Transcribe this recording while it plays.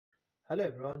Hello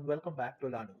everyone, welcome back to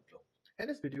Learn Overflow. In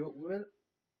this video, we will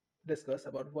discuss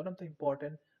about one of the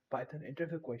important Python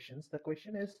interview questions. The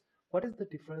question is, what is the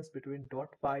difference between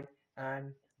 .py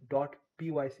and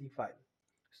 .pyc file?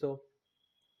 So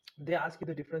they ask you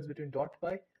the difference between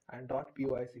 .py and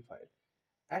 .pyc file.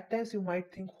 At times you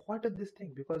might think, what is this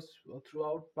thing? Because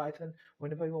throughout Python,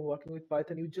 whenever you are working with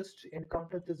Python, you just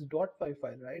encounter this .py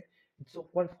file, right? So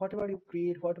whatever you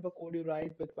create, whatever code you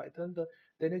write with Python,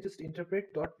 then you just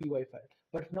interpret .py file.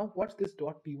 But now what's this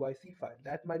 .pyc file?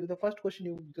 That might be the first question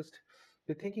you just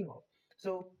be thinking of.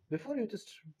 So before you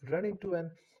just run into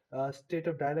an state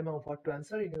of dilemma of what to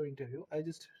answer in your interview, I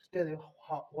just tell you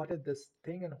what is this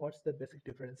thing and what's the basic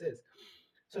difference is.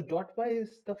 So .py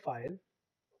is the file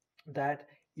that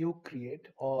you create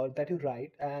or that you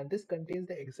write, and this contains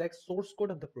the exact source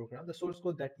code of the program, the source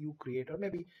code that you create, or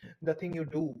maybe the thing you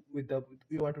do with the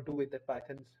you want to do with the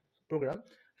Python program.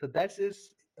 So that is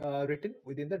written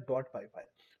within the .py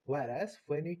file. Whereas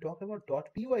when we talk about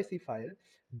 .pyc file,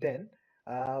 then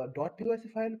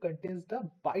 .pyc file contains the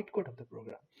bytecode of the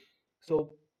program.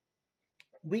 So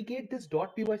we get this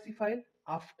 .pyc file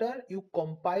after you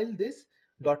compile this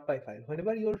 .py file.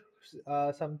 Whenever your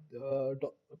some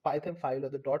Python file or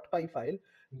the .py file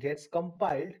gets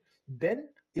compiled, then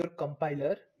your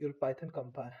compiler, your Python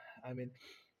compile, I mean,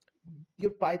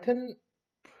 your Python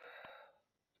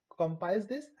compiles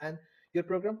this, and your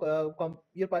program,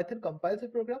 your Python compiles the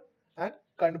program and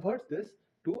converts this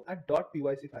to a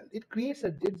 .pyc file. It creates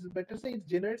a, it's better say it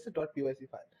generates a .pyc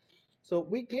file. So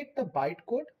we get the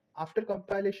bytecode after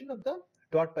compilation of the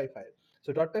 .py file.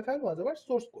 So .py file was our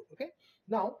source code. Okay.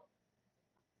 Now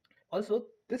also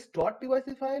this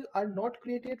 .pyc file are not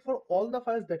created for all the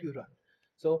files that you run.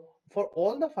 So for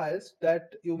all the files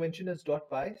that you mentioned as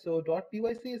 .py, so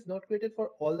 .pyc is not created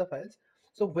for all the files.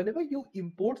 So whenever you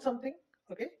import something,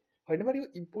 okay, whenever you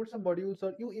import some modules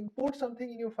or you import something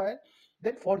in your file,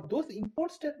 then for those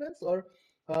import statements or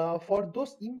for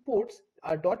those imports,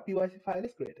 a .pyc file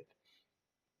is created.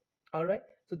 All right,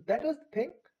 so that was the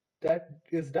thing that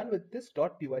is done with this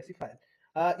 .pyc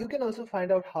file. You can also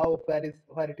find out how where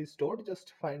it is stored.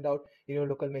 Just find out in your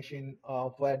local machine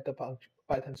where the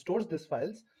Python stores these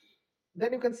files.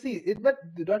 Then you can see it, but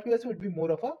the .pyc would be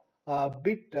more of a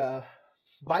bit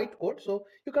byte code, so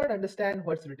you cannot understand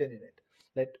what's written in it.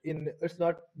 That in it's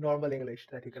not normal English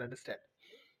that you can understand.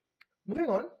 Moving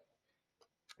on,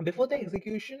 before the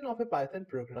execution of a Python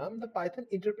program, the Python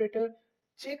interpreter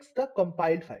checks the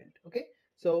compiled file. Okay,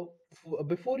 so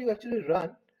before you actually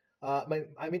run,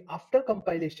 I mean after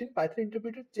compilation, Python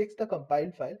interpreter checks the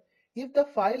compiled file. If the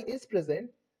file is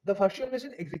present, the virtual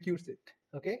machine executes it.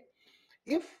 Okay,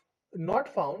 if not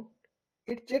found,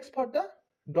 it checks for the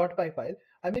 .py file.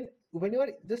 I mean, when you are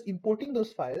just importing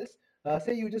those files,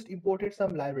 say you just imported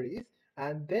some libraries,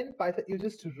 and then Python you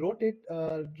just wrote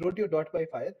your .py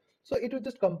file, so it will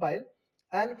just compile.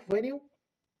 And when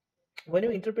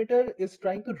your interpreter is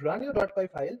trying to run your .py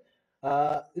file,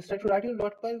 is trying to write your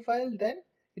 .py file, then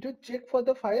it will check for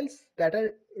the files that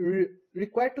are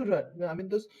required to run. I mean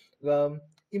those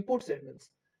import statements.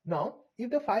 Now, if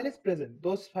the file is present,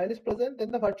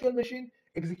 then the virtual machine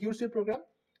executes your program.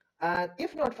 And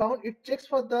if not found, uh,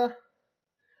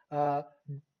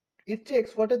 it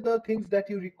checks what are the things that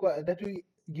you require that you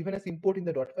given as import in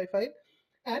the .py file,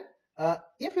 and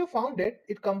if you found it,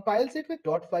 it compiles it with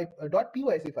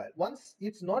 .pyc file. Once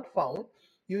it's not found,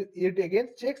 it again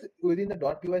checks within the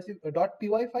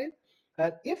 .py file,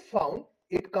 and if found,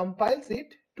 it compiles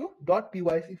it to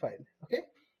 .pyc file. Okay,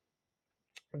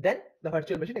 then the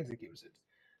virtual machine executes it.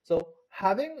 So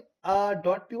having a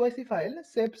 .pyc file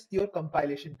saves your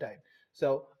compilation time.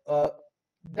 So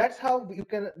that's how you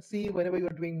can see whenever you're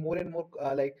doing more and more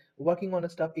like working on a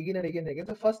stuff again and again and again.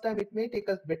 So first time it may take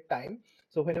a bit time.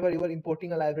 So whenever you were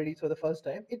importing a library for the first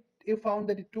time, you found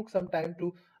that it took some time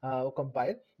to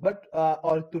compile, but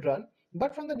or to run.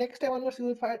 But from the next time onwards, you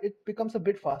will find it becomes a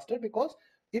bit faster because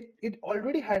it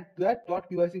already had that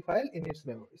 .pyc file in its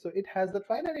memory. So it has that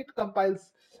file and it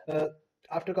compiles. Uh,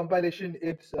 After compilation,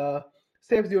 it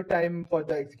saves your time for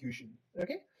the execution.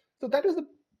 Okay, so that is the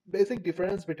basic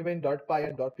difference between .py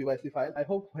and .pyc file. I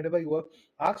hope whenever you are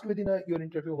asked within your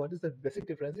interview what is the basic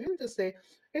difference, you will just say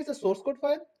it's a source code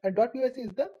file and .pyc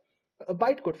is the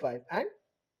bytecode file, and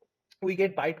we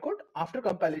get bytecode after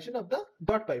compilation of the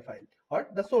 .py file or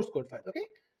the source code file. Okay,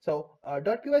 so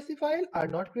 .pyc file are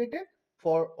not created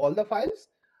for all the files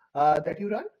that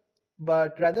you run,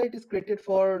 but rather it is created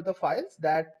for the files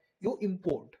that you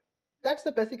import. That's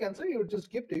the basic answer you would just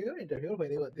give to your interviewer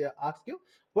when they ask you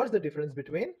what's the difference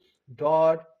between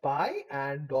 .py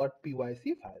and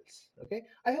 .pyc files. Okay,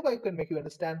 I hope I can make you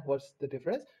understand what's the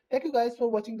difference. Thank you guys for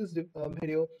watching this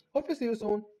video. Hope to see you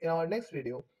soon in our next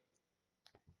video.